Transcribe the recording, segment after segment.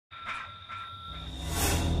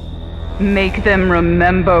Make them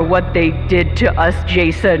remember what they did to us,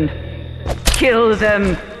 Jason. Kill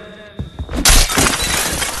them.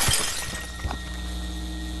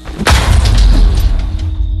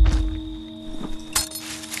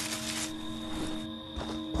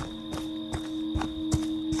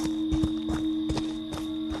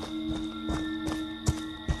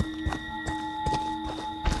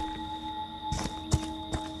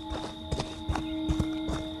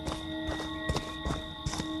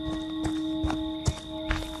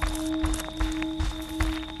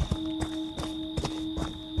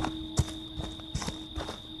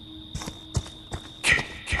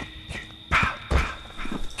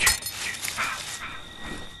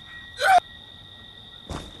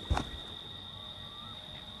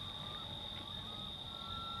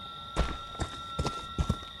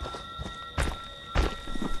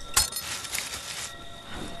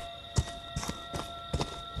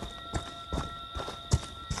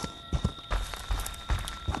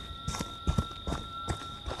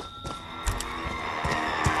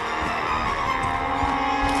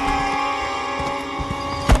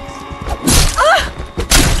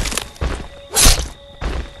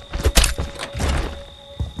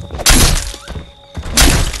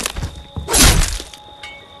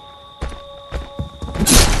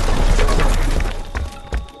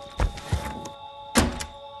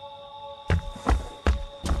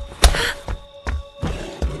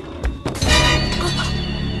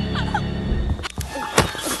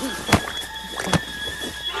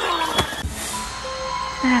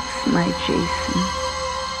 That's my Jason.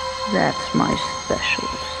 That's my special,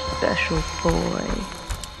 special boy.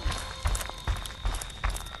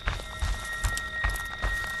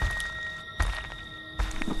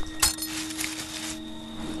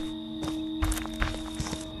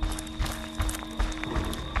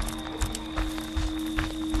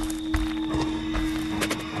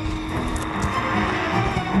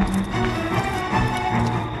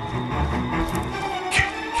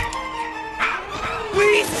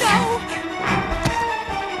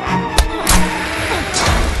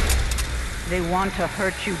 They want to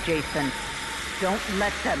hurt you, Jason. Don't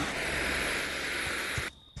let them.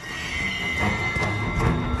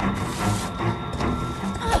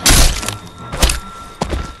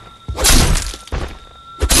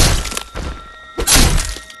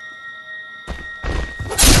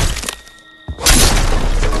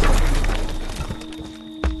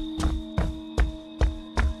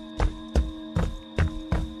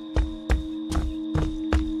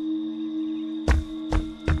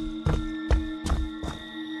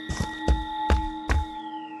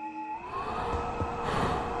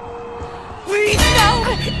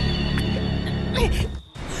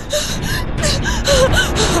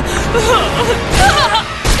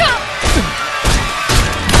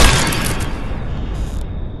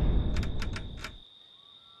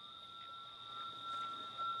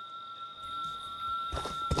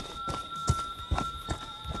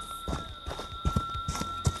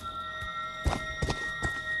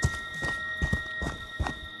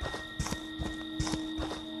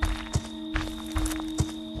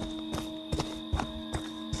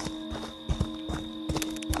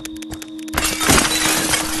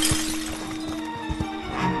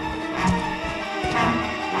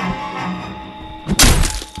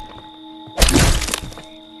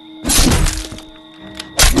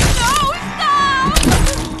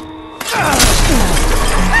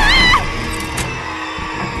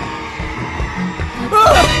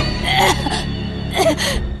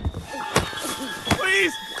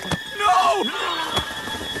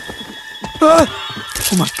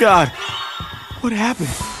 Oh my God! What happened?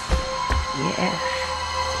 Yes.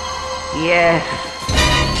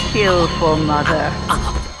 Yes. Kill for Mother.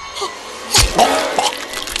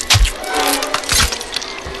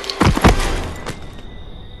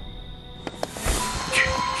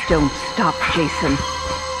 Don't stop, Jason.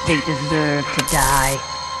 They deserve to die.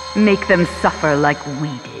 Make them suffer like we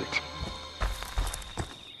did.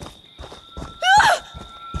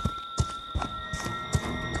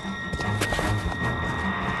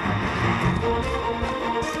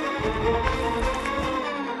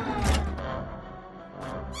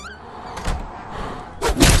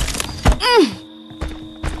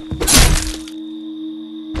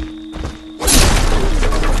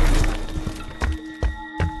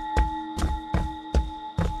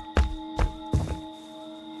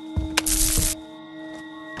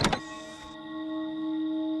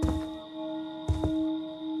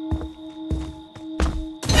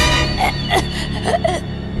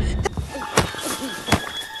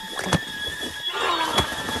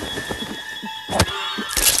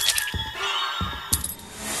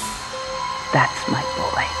 That's my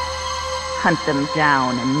boy. Hunt them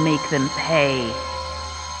down and make them pay.